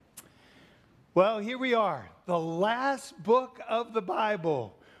Well, here we are, the last book of the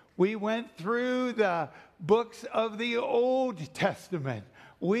Bible. We went through the books of the Old Testament.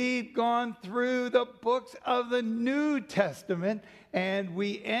 We've gone through the books of the New Testament, and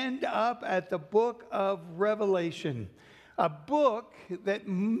we end up at the book of Revelation, a book that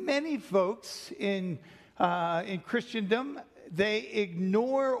many folks in Christendom, they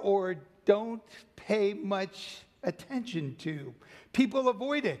ignore or don't pay much attention to. People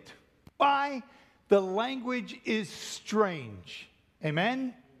avoid it. Why? The language is strange.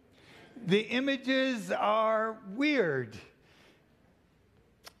 Amen? The images are weird.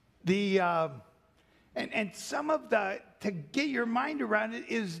 And some of to get your mind around it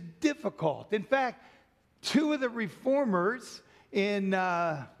is difficult. In fact, two of the reformers Martin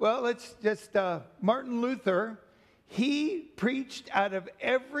Luther, he preached out of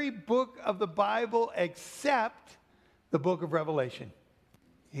every book of the Bible except the book of Revelation.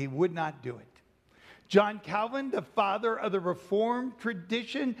 He would not do it. John Calvin, the father of the Reformed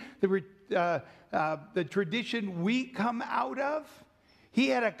tradition, the tradition we come out of, he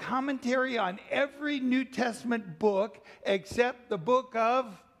had a commentary on every New Testament book except the book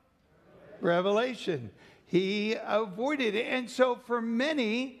of Revelation. He avoided it. And so for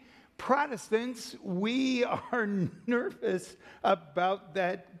many Protestants, we are nervous about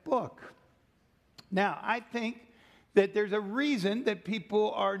that book. Now, I think that there's a reason that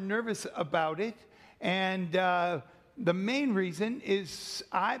people are nervous about it. And the main reason is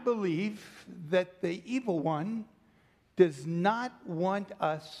I believe that the evil one does not want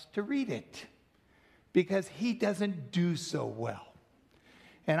us to read it because he doesn't do so well.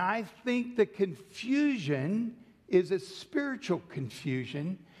 And I think the confusion is a spiritual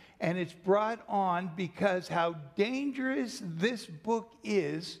confusion, and it's brought on because how dangerous this book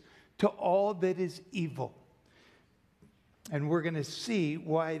is to all that is evil. And we're going to see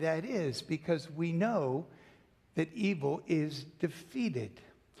why that is, because we know that evil is defeated.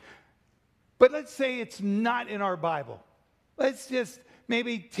 But let's say it's not in our Bible. Let's just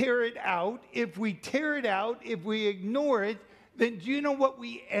maybe tear it out. If we tear it out, if we ignore it, then do you know what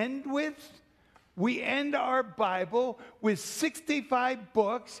we end with? We end our Bible with 65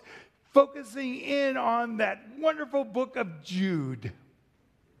 books focusing in on that wonderful book of Jude.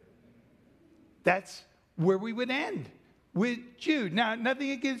 That's where we would end. With Jude. Now,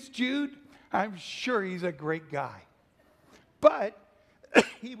 nothing against Jude. I'm sure he's a great guy. But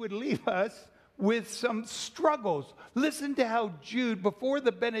he would leave us with some struggles. Listen to how Jude, before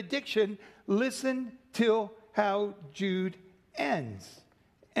the benediction, listen to how Jude ends.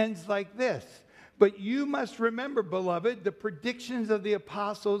 Ends like this. But you must remember, beloved, the predictions of the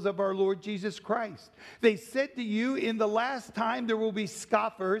apostles of our Lord Jesus Christ. They said to you, in the last time there will be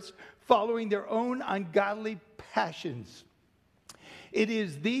scoffers following their own ungodly passions. It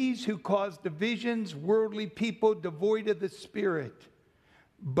is these who cause divisions, worldly people devoid of the Spirit.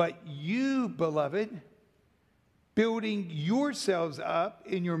 But you, beloved, building yourselves up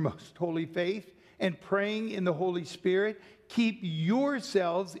in your most holy faith and praying in the Holy Spirit, keep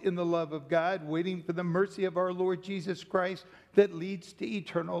yourselves in the love of God, waiting for the mercy of our Lord Jesus Christ that leads to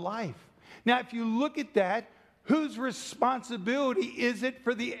eternal life. Now, if you look at that, whose responsibility is it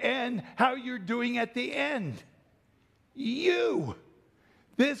for the end, how you're doing at the end? You.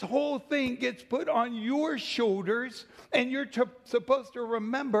 This whole thing gets put on your shoulders, and you're supposed to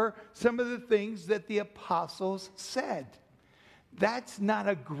remember some of the things that the apostles said. That's not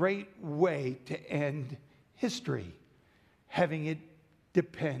a great way to end history, having it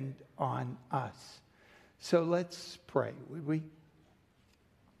depend on us. So let's pray, would we?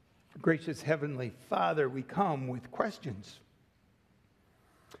 Gracious Heavenly Father, we come with questions.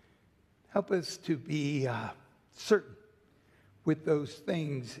 Help us to be certain with those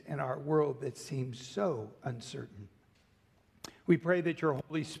things in our world that seem so uncertain. We pray that your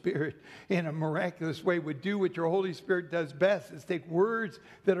Holy Spirit, in a miraculous way, would do what your Holy Spirit does best, is take words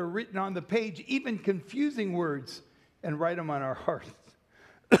that are written on the page, even confusing words, and write them on our hearts,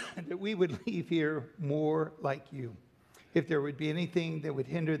 that we would leave here more like you. If there would be anything that would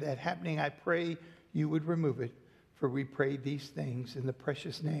hinder that happening, I pray you would remove it, for we pray these things in the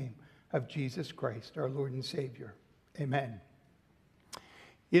precious name of Jesus Christ, our Lord and Savior. Amen.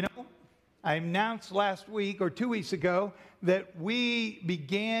 You know, I announced last week or 2 weeks ago that we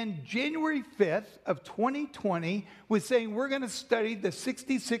began January 5th of 2020 with saying we're going to study the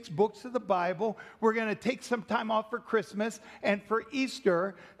 66 books of the Bible. We're going to take some time off for Christmas and for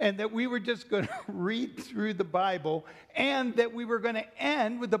Easter, and that we were just going to read through the Bible, and that we were going to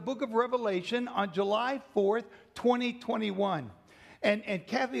end with the book of Revelation on July 4th, 2021. And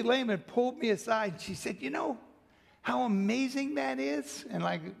Kathy Lehman pulled me aside and she said, you know, how amazing that is? And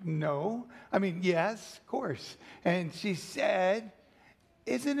like, no. I mean, yes, of course. And she said,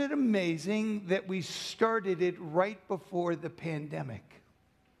 isn't it amazing that we started it right before the pandemic?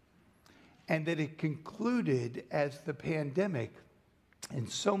 And that it concluded as the pandemic, in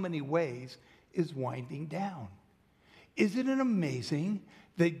so many ways, is winding down. Isn't it amazing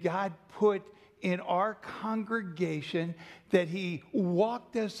that God put in our congregation that He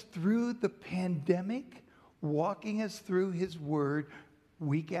walked us through the pandemic, walking us through His Word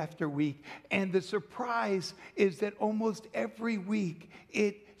week after week. And the surprise is that almost every week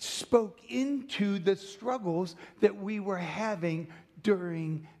it spoke into the struggles that we were having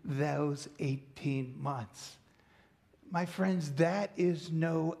during those 18 months. My friends, that is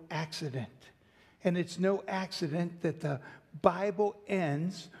no accident. And it's no accident that the Bible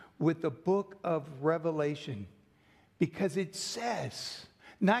ends with the book of Revelation, because it says,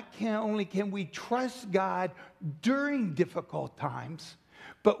 not only can we trust God during difficult times,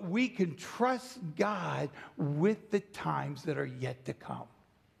 but we can trust God with the times that are yet to come.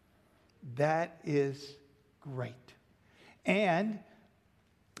 That is great. And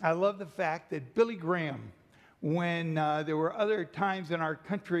I love the fact that Billy Graham, when there were other times in our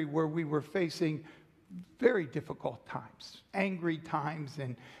country where we were facing very difficult times, angry times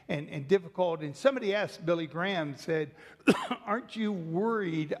and difficult. And somebody asked Billy Graham, said, aren't you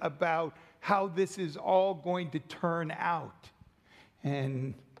worried about how this is all going to turn out?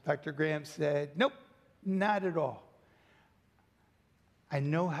 And Dr. Graham said, nope, not at all. I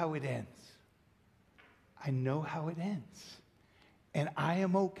know how it ends. I know how it ends. And I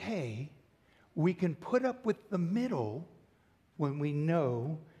am okay. We can put up with the middle when we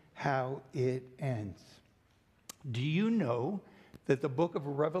know how it ends. Do you know that the book of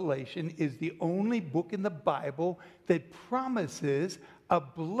Revelation is the only book in the Bible that promises a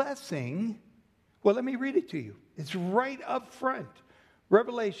blessing? Well, let me read it to you. It's right up front.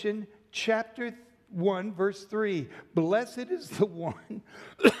 Revelation chapter 1, verse 3. Blessed is the one,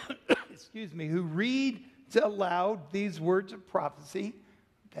 excuse me, who reads aloud these words of prophecy.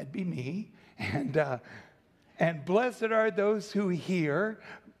 That'd be me. And blessed are those who hear.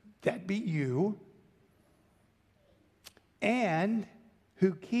 That'd be you. And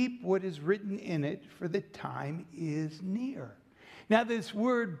who keep what is written in it, for the time is near. Now, this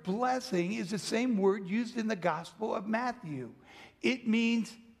word blessing is the same word used in the Gospel of Matthew. It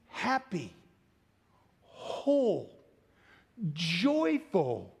means happy, whole,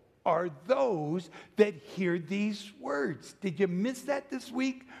 joyful are those that hear these words. Did you miss that this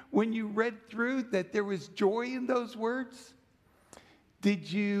week when you read through that there was joy in those words?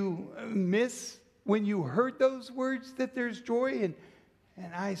 Did you miss when you heard those words that there's joy?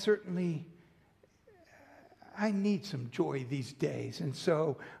 And I certainly, I need some joy these days. And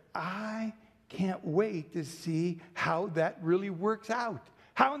so I can't wait to see how that really works out.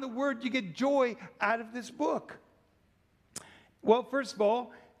 How in the world do you get joy out of this book? Well, first of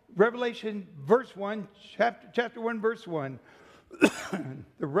all, Revelation verse 1, chapter 1, verse 1.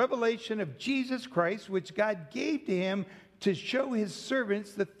 The revelation of Jesus Christ, which God gave to him to show his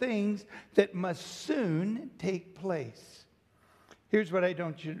servants the things that must soon take place. Here's what I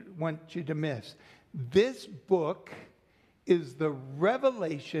don't want you to miss. This book is the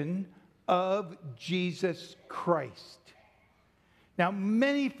revelation of Jesus Christ. Now,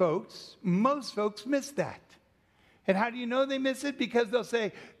 most folks miss that. And how do you know they miss it? Because they'll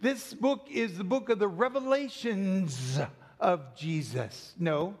say, this book is the book of the revelations of Jesus.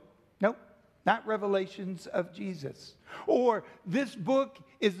 No, not revelations of Jesus. Or this book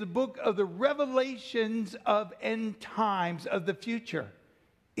is the book of the revelations of end times of the future.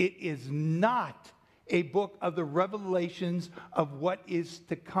 It is not a book of the revelations of what is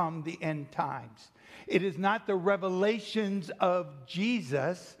to come, the end times. It is not the revelations of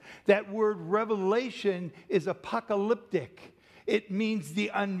Jesus. That word revelation is apocalyptic. It means the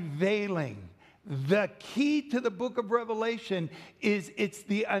unveiling. The key to the book of Revelation is it's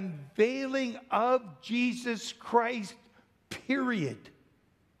the unveiling of Jesus Christ, period.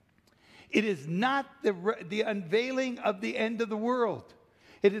 It is not the unveiling of the end of the world.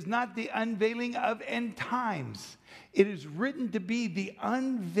 It is not the unveiling of end times. It is written to be the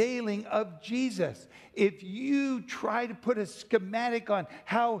unveiling of Jesus. If you try to put a schematic on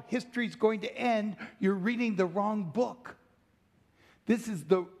how history is going to end, you're reading the wrong book. This is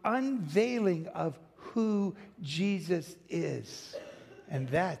the unveiling of who Jesus is. And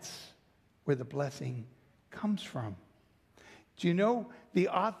that's where the blessing comes from. Do you know the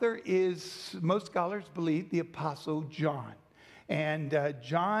author is, most scholars believe, the Apostle John. And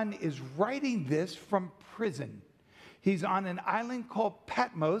John is writing this from prison. He's on an island called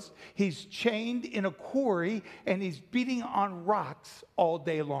Patmos. He's chained in a quarry, and he's beating on rocks all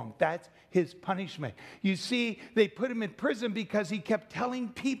day long. That's his punishment. You see, they put him in prison because he kept telling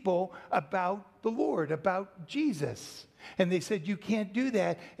people about the Lord, about Jesus. And they said, you can't do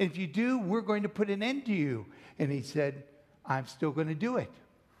that. And if you do, we're going to put an end to you. And he said, I'm still going to do it.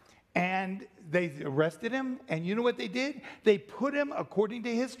 And they arrested him. And you know what they did? They put him, according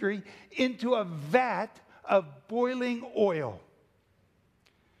to history, into a vat of boiling oil.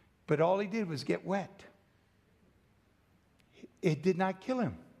 But all he did was get wet. It did not kill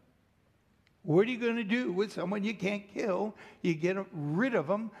him. What are you going to do with someone you can't kill? You get rid of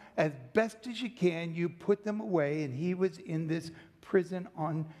them as best as you can. You put them away. And he was in this prison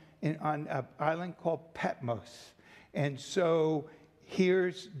on an island called Patmos. And so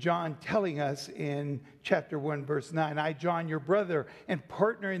here's John telling us in chapter 1, verse 9, I, John, your brother and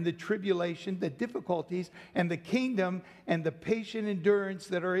partner in the tribulation, the difficulties, and the kingdom, and the patient endurance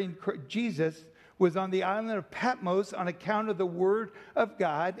that are in Jesus, was on the island of Patmos on account of the word of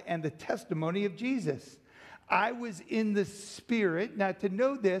God and the testimony of Jesus. I was in the Spirit. Now, to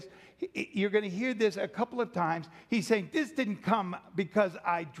know this, you're going to hear this a couple of times. He's saying, this didn't come because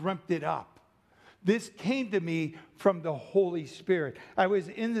I dreamt it up. This came to me from the Holy Spirit. I was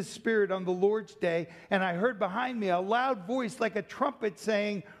in the Spirit on the Lord's day, and I heard behind me a loud voice like a trumpet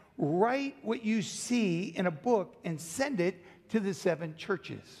saying, write what you see in a book and send it to the 7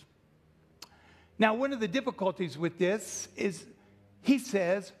 churches. Now, one of the difficulties with this is he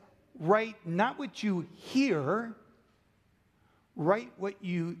says, write not what you hear, write what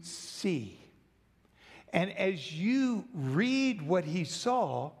you see. And as you read what he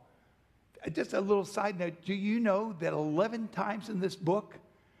saw, just a little side note, do you know that 11 times in this book,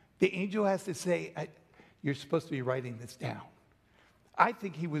 the angel has to say, you're supposed to be writing this down. I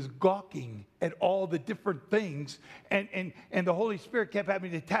think he was gawking at all the different things, and the Holy Spirit kept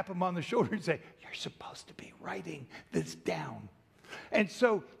having to tap him on the shoulder and say, you're supposed to be writing this down. And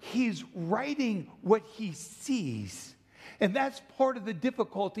so he's writing what he sees. And that's part of the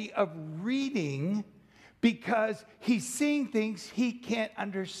difficulty of reading, because he's seeing things he can't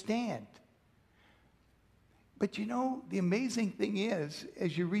understand. But you know, the amazing thing is,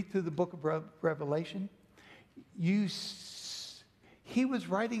 as you read through the book of Revelation, he was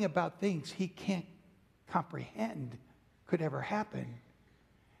writing about things he can't comprehend could ever happen.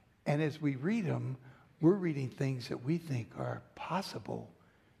 And as we read them, we're reading things that we think are possible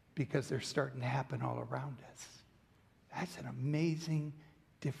because they're starting to happen all around us. That's an amazing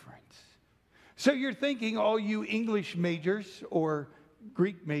difference. So you're thinking, all you English majors or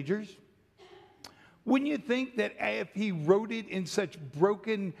Greek majors, wouldn't you think that if he wrote it in such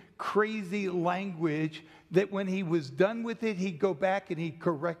broken, crazy language, that when he was done with it, he'd go back and he'd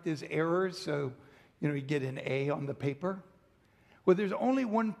correct his errors so, he'd get an A on the paper? Well, there's only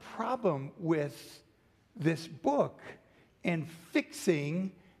one problem with this book and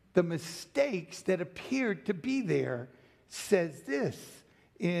fixing the mistakes that appeared to be there. Says this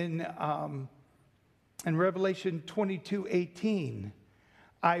in Revelation 22:18.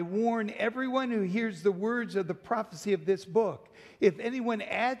 I warn everyone who hears the words of the prophecy of this book. If anyone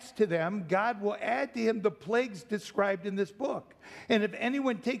adds to them, God will add to him the plagues described in this book. And if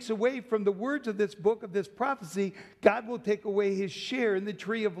anyone takes away from the words of this book, of this prophecy, God will take away his share in the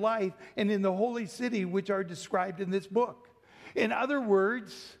tree of life and in the holy city, which are described in this book. In other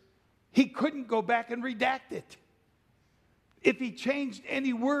words, he couldn't go back and redact it. If he changed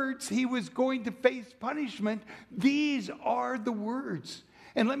any words, he was going to face punishment. These are the words.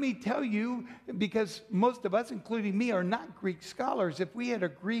 And let me tell you, because most of us, including me, are not Greek scholars, if we had a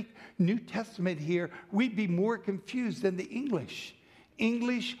Greek New Testament here, we'd be more confused than the English.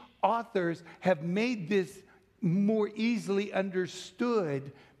 English authors have made this more easily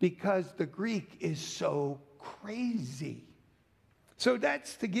understood because the Greek is so crazy. So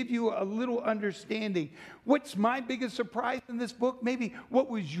that's to give you a little understanding. What's my biggest surprise in this book? Maybe what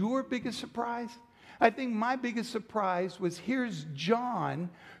was your biggest surprise? I think my biggest surprise was, here's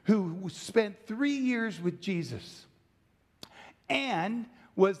John, who spent 3 years with Jesus and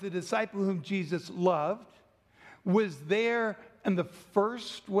was the disciple whom Jesus loved, was there in the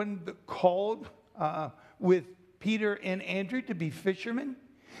first one called with Peter and Andrew to be fishermen.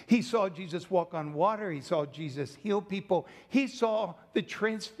 He saw Jesus walk on water. He saw Jesus heal people. He saw the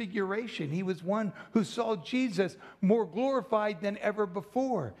transfiguration. He was one who saw Jesus more glorified than ever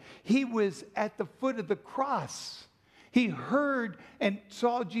before. He was at the foot of the cross. He heard and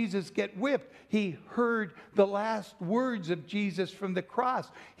saw Jesus get whipped. He heard the last words of Jesus from the cross.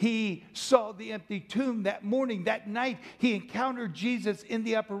 He saw the empty tomb that morning. That night, he encountered Jesus in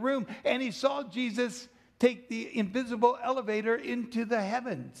the upper room, and he saw Jesus take the invisible elevator into the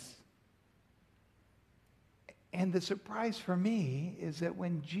heavens. And the surprise for me is that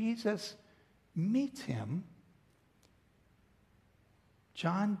when Jesus meets him,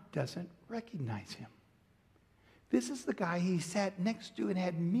 John doesn't recognize him. This is the guy he sat next to and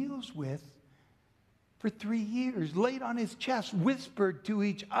had meals with for 3 years, laid on his chest, whispered to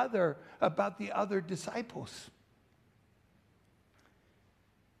each other about the other disciples.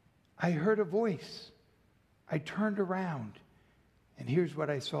 I heard a voice. I turned around, and here's what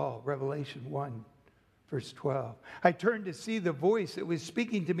I saw, Revelation 1, verse 12. I turned to see the voice that was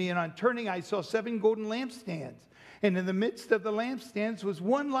speaking to me, and on turning, I saw 7 golden lampstands. And in the midst of the lampstands was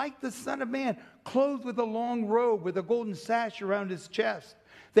one like the Son of Man, clothed with a long robe, with a golden sash around his chest.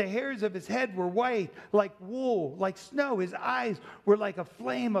 The hairs of his head were white, like wool, like snow. His eyes were like a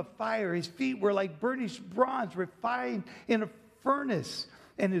flame of fire. His feet were like burnished bronze, refined in a furnace.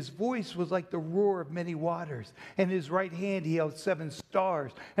 And his voice was like the roar of many waters. And in his right hand he held 7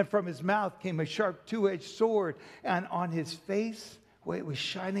 stars. And from his mouth came a sharp 2-edged sword. And on his face, well, it was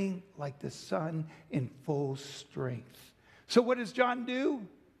shining like the sun in full strength. So what does John do?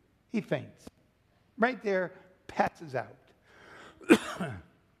 He faints. Right there, passes out.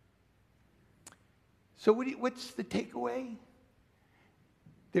 So what's the takeaway?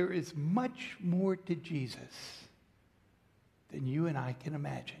 There is much more to Jesus than you and I can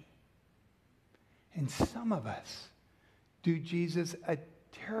imagine. And some of us do Jesus a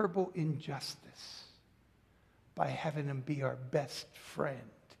terrible injustice by having him be our best friend,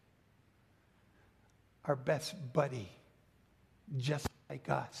 our best buddy, just like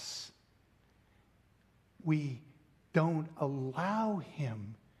us. We don't allow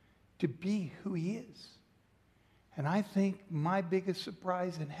him to be who he is. And I think my biggest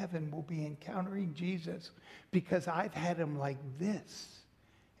surprise in heaven will be encountering Jesus, because I've had him like this,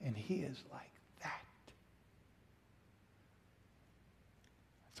 and he is like that.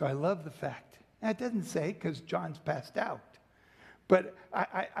 So I love the fact. Now, it doesn't say because John's passed out. But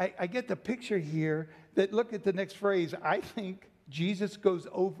I get the picture here that, look at the next phrase. I think Jesus goes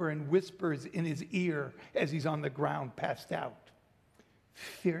over and whispers in his ear as he's on the ground passed out.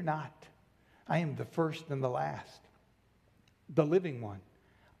 Fear not. I am the first and the last, the living one.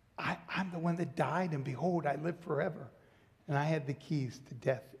 I'm the one that died, and behold, I live forever. And I had the keys to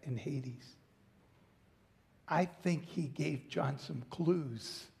death and Hades. I think he gave John some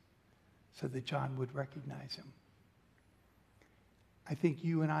clues so that John would recognize him. I think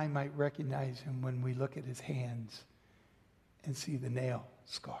you and I might recognize him when we look at his hands and see the nail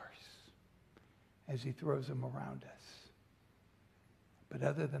scars as he throws them around us. But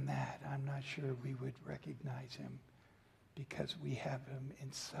other than that, I'm not sure we would recognize him, because we have him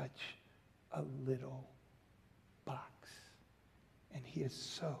in such a little box. And he is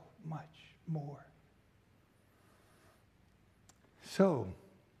so much more. So,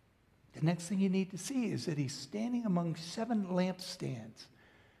 the next thing you need to see is that he's standing among 7 lampstands,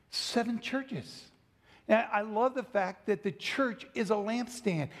 7 churches. Now, I love the fact that the church is a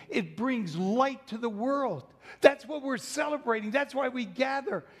lampstand. It brings light to the world. That's what we're celebrating. That's why we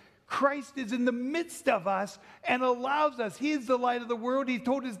gather. Christ is in the midst of us and allows us. He is the light of the world. He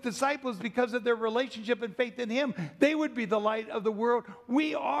told his disciples, because of their relationship and faith in him, they would be the light of the world.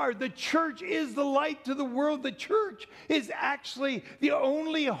 We are. The church is the light to the world. The church is actually the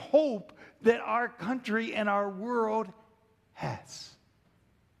only hope that our country and our world has.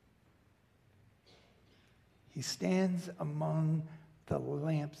 He stands among the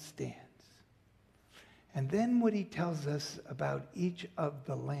lampstands. And then what he tells us about each of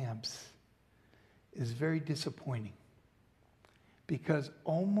the lamps is very disappointing, because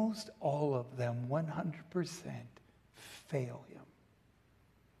almost all of them, 100%, fail him,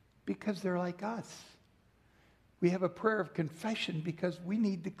 because they're like us. We have a prayer of confession because we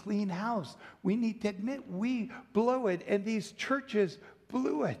need to clean house. We need to admit we blow it, and these churches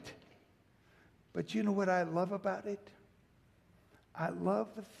blew it. But you know what I love about it? I love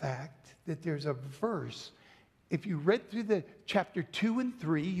the fact that there's a verse. If you read through the chapter 2 and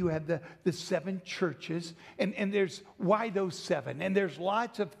 3, you have the 7 churches, and there's why those 7. And there's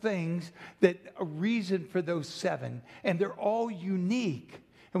lots of things that a reason for those 7, and they're all unique.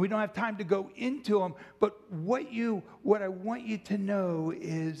 And we don't have time to go into them, but what I want you to know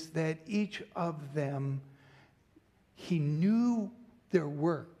is that each of them, he knew their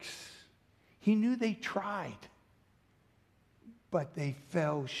works. He knew they tried, but they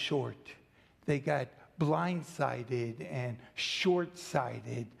fell short. They got blindsided and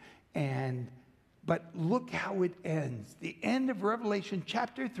short-sighted. But look how it ends. The end of Revelation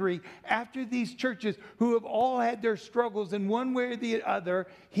chapter 3, after these churches who have all had their struggles in one way or the other,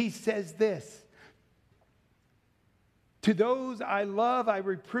 he says this: To those I love, I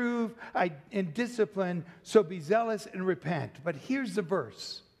reprove, and discipline, so be zealous and repent. But here's the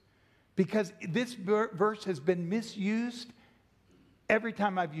verse, because this verse has been misused every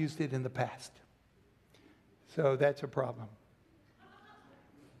time I've used it in the past. So that's a problem.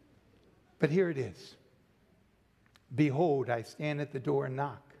 But here it is. Behold, I stand at the door and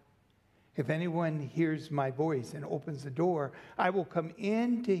knock. If anyone hears my voice and opens the door, I will come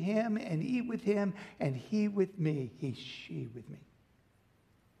in to him and eat with him, and he with me, she with me.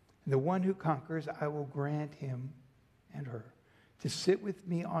 And the one who conquers, I will grant him and her to sit with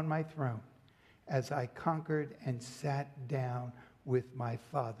me on my throne, as I conquered and sat down with my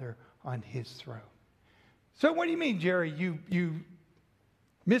Father on his throne. So what do you mean, Jerry? You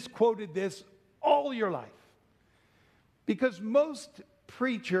misquoted this all your life. Because most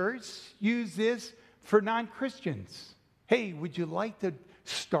preachers use this for non-Christians. Hey, would you like to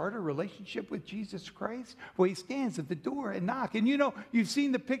start a relationship with Jesus Christ? Well, he stands at the door and knocks. And you know, you've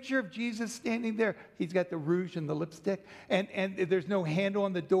seen the picture of Jesus standing there. He's got the rouge and the lipstick. And there's no handle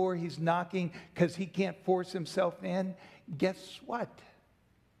on the door. He's knocking because he can't force himself in. Guess what?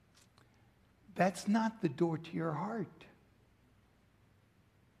 That's not the door to your heart.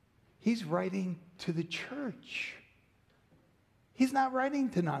 He's writing to the church. He's not writing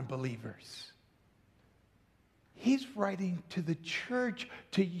to non-believers. He's writing to the church,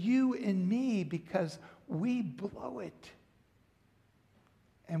 to you and me, because we blow it.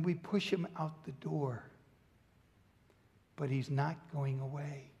 And we push him out the door. But he's not going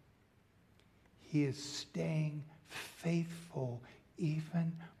away. He is staying faithful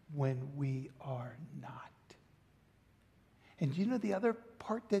even when we are not. And you know the other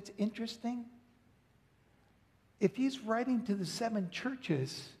part that's interesting? If he's writing to the 7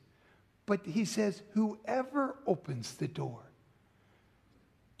 churches, but he says, whoever opens the door.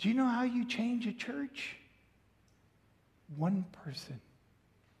 Do you know how you change a church? One person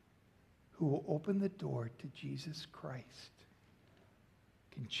who will open the door to Jesus Christ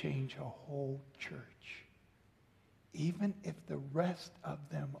can change a whole church, even if the rest of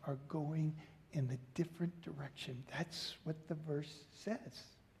them are going in a different direction. That's what the verse says.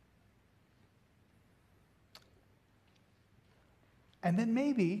 And then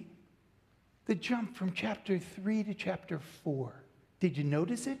maybe the jump from chapter 3 to chapter 4. Did you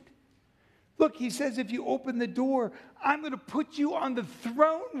notice it? Look, he says, if you open the door, I'm going to put you on the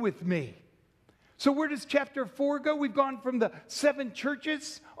throne with me. So where does chapter 4 go? We've gone from the 7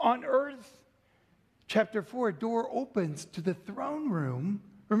 churches on earth. Chapter 4, a door opens to the throne room.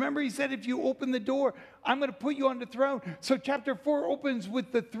 Remember, he said, if you open the door, I'm going to put you on the throne. So chapter 4 opens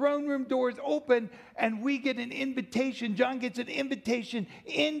with the throne room doors open, and we get an invitation. John gets an invitation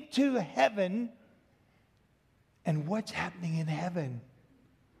into heaven. And what's happening in heaven?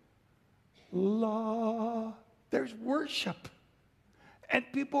 There's worship. And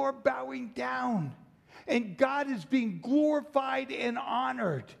people are bowing down. And God is being glorified and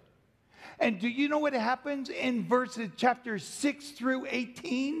honored. And do you know what happens in verses chapter 6 through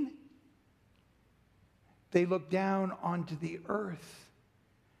 18? They look down onto the earth.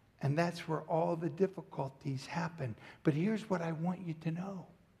 And that's where all the difficulties happen. But here's what I want you to know.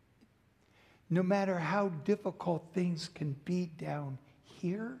 No matter how difficult things can be down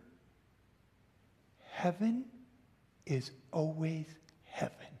here, heaven is always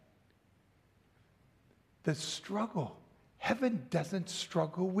heaven. The struggle. Heaven doesn't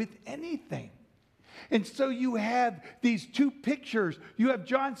struggle with anything. And so you have these 2 pictures. You have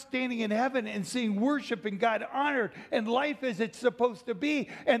John standing in heaven and seeing worship and God honored and life as it's supposed to be.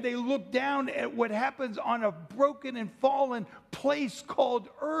 And they look down at what happens on a broken and fallen place called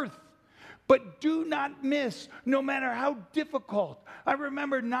earth. But do not miss, no matter how difficult. I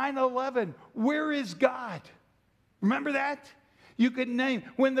remember 9/11. Where is God? Remember that? You could name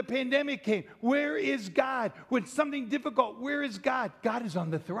when the pandemic came. Where is God? When something difficult, where is God? God is on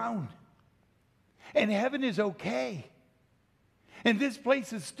the throne. And heaven is okay. And this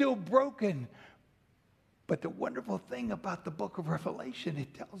place is still broken. But the wonderful thing about the book of Revelation,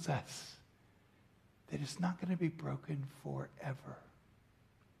 it tells us that it's not going to be broken forever.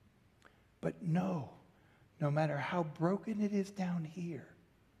 But no matter how broken it is down here,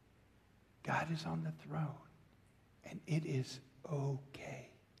 God is on the throne. And it is okay.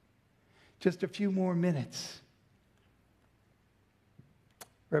 Just a few more minutes.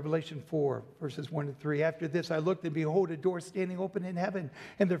 Revelation 4, verses 1 to 3. After this I looked, and behold, a door standing open in heaven.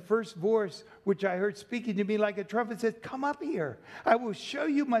 And the first voice which I heard speaking to me like a trumpet said, come up here. I will show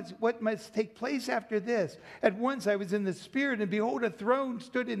you what must take place after this. At once I was in the Spirit, and behold, a throne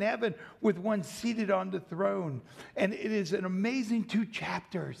stood in heaven with one seated on the throne. And it is an amazing 2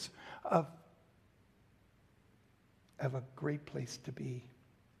 chapters of of a great place to be.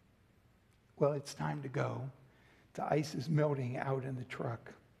 Well, it's time to go. The ice is melting out in the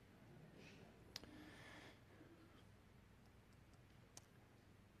truck.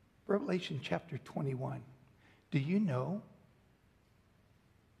 Revelation chapter 21. Do you know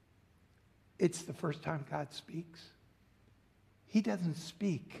it's the first time God speaks? He doesn't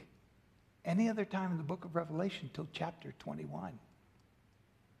speak any other time in the book of Revelation till chapter 21.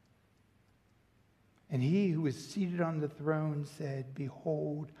 And he who is seated on the throne said,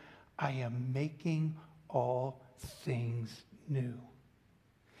 "Behold, I am making all things new."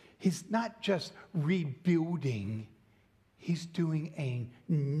 He's not just rebuilding, he's doing a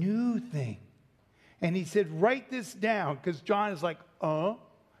new thing. And he said, write this down, because John is like,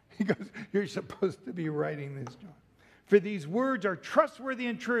 He goes, you're supposed to be writing this, John. For these words are trustworthy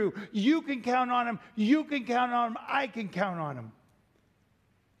and true. You can count on them. You can count on them. I can count on them.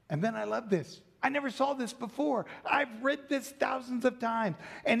 And then I love this. I never saw this before. I've read this thousands of times.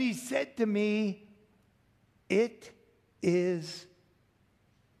 And he said to me, it is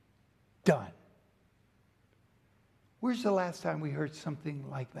done. Where's the last time we heard something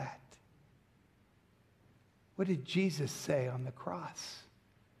like that? What did Jesus say on the cross?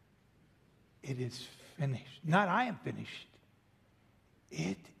 It is finished. Not I am finished.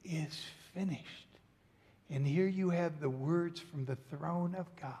 It is finished. And here you have the words from the throne of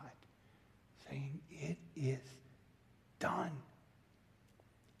God saying, it is done.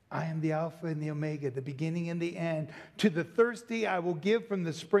 I am the Alpha and the Omega, the beginning and the end. To the thirsty I will give from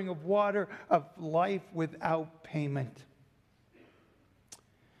the spring of water of life without payment.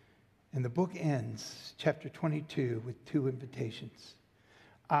 And the book ends, chapter 22, with two invitations.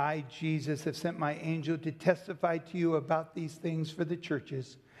 I, Jesus, have sent my angel to testify to you about these things for the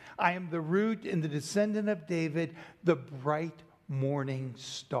churches. I am the root and the descendant of David, the bright morning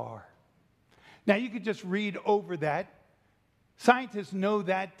star. Now, you could just read over that. Scientists know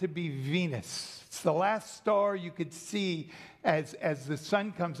that to be Venus. It's the last star you could see as the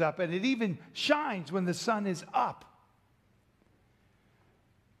sun comes up, and it even shines when the sun is up.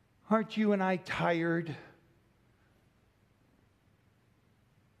 Aren't you and I tired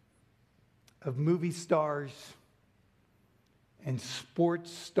of movie stars and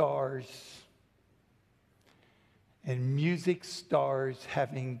sports stars and music stars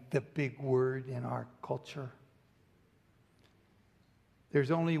having the big word in our culture? There's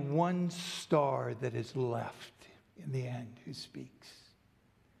only one star that is left in the end who speaks,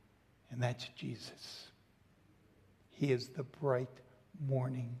 and that's Jesus. He is the bright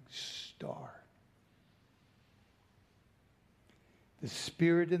morning star. The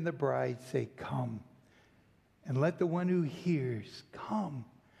Spirit and the bride say, come. And let the one who hears come.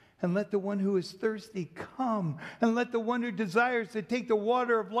 And let the one who is thirsty come. And let the one who desires to take the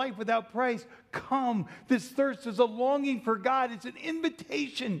water of life without price come. This thirst is a longing for God. It's an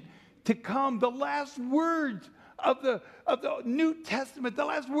invitation to come. The last words of the New Testament, the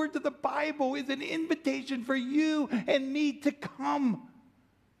last words of the Bible is an invitation for you and me to come.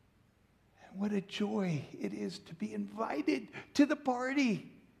 And what a joy it is to be invited to the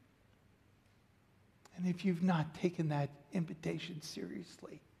party. And if you've not taken that invitation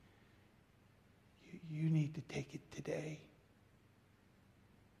seriously, you need to take it today.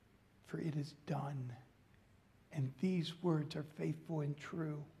 For it is done. And these words are faithful and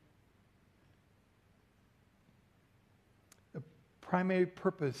true. The primary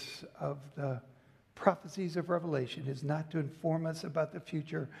purpose of the prophecies of Revelation is not to inform us about the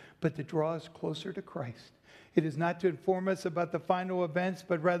future, but to draw us closer to Christ. It is not to inform us about the final events,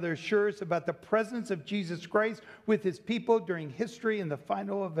 but rather assure us about the presence of Jesus Christ with his people during history and the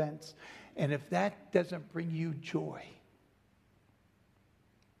final events. And if that doesn't bring you joy,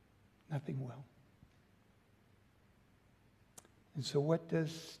 nothing will. And so what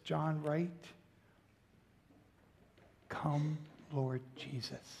does John write? Come, Lord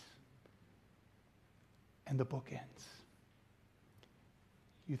Jesus. And the book ends.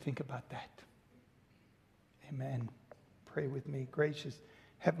 You think about that. Amen. Pray with me. Gracious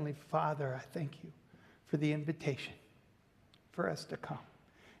Heavenly Father, I thank you for the invitation for us to come.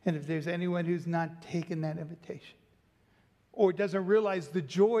 And if there's anyone who's not taken that invitation or doesn't realize the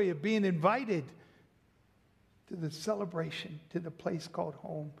joy of being invited to the celebration, to the place called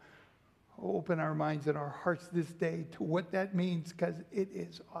home, open our minds and our hearts this day to what that means, because it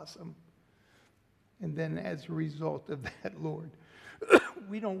is awesome. And then as a result of that, Lord,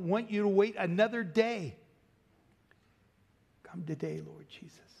 we don't want you to wait another day. Come today, Lord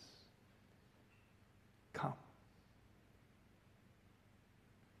Jesus. Come.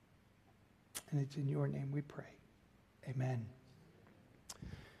 And it's in your name we pray. Amen.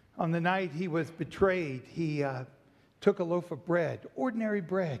 On the night he was betrayed, he took a loaf of bread, ordinary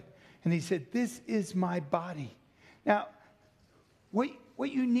bread, and he said, "This is my body." Now,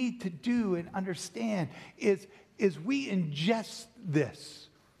 what you need to do and understand is we ingest this.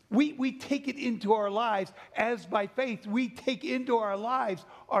 We take it into our lives as by faith. We take into our lives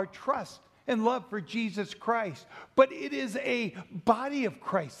our trust and love for Jesus Christ. But it is a body of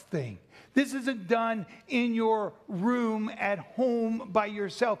Christ thing. This isn't done in your room at home by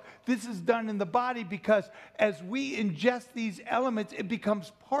yourself. This is done in the body, because as we ingest these elements, it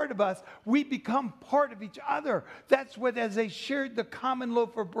becomes part of us. We become part of each other. That's what, as they shared the common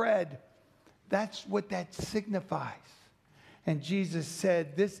loaf of bread, that's what that signifies. And Jesus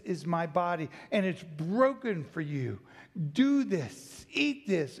said, "This is my body, and it's broken for you. Do this, eat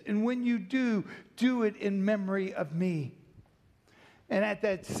this, and when you do, do it in memory of me." And at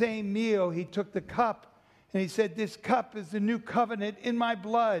that same meal, he took the cup, and he said, "This cup is the new covenant in my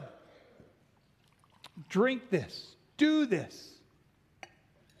blood. Drink this, do this.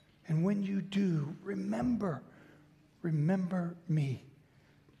 And when you do, remember me."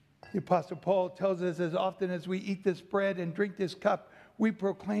 The Apostle Paul tells us, as often as we eat this bread and drink this cup, we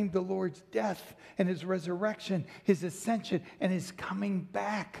proclaim the Lord's death and his resurrection, his ascension, and his coming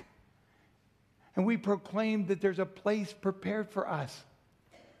back. And we proclaim that there's a place prepared for us.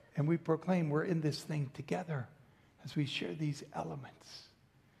 And we proclaim we're in this thing together as we share these elements.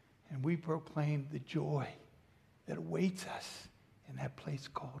 And we proclaim the joy that awaits us in that place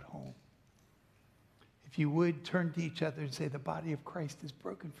called home. If you would, turn to each other and say, "The body of Christ is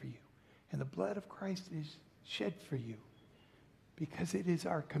broken for you, and the blood of Christ is shed for you," because it is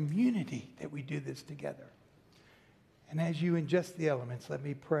our community that we do this together. And as you ingest the elements, let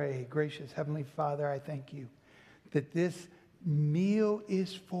me pray. Gracious Heavenly Father, I thank you that this meal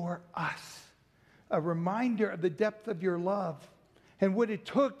is for us, a reminder of the depth of your love and what it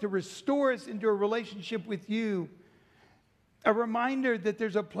took to restore us into a relationship with you. A reminder that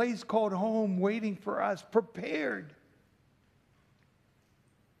there's a place called home waiting for us, prepared.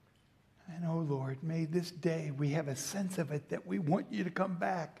 And oh Lord, may this day we have a sense of it, that we want you to come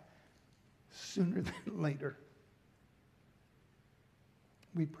back sooner than later.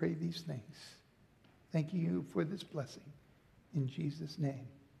 We pray these things. Thank you for this blessing. In Jesus' name,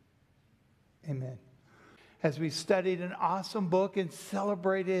 amen. As we studied an awesome book and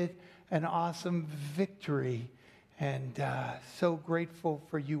celebrated an awesome victory, and so grateful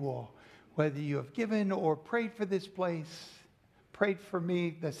for you all, whether you have given or prayed for this place, prayed for me,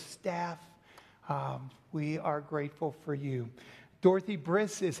 the staff. We are grateful for you. Dorothy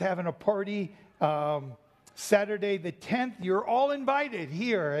Briss is having a party Saturday the 10th. You're all invited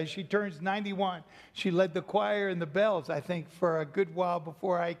here as she turns 91. She led the choir and the bells, I think, for a good while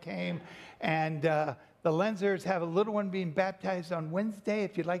before I came. And the Lenzers have a little one being baptized on Wednesday.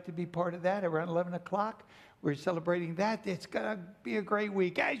 If you'd like to be part of that, around 11 o'clock. We're celebrating that. It's going to be a great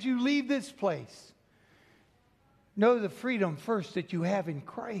week. As you leave this place, know the freedom first that you have in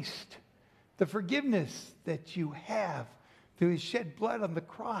Christ, the forgiveness that you have through his shed blood on the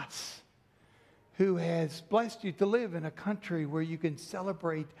cross, who has blessed you to live in a country where you can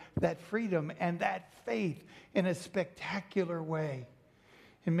celebrate that freedom and that faith in a spectacular way.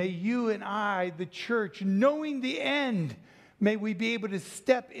 And may you and I, the church, knowing the end, may we be able to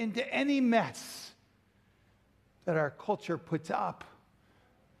step into any mess that our culture puts up,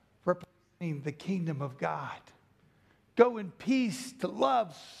 representing the kingdom of God. Go in peace to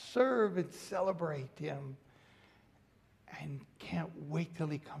love, serve, and celebrate him. And can't wait till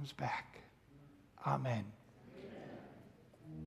he comes back. Amen.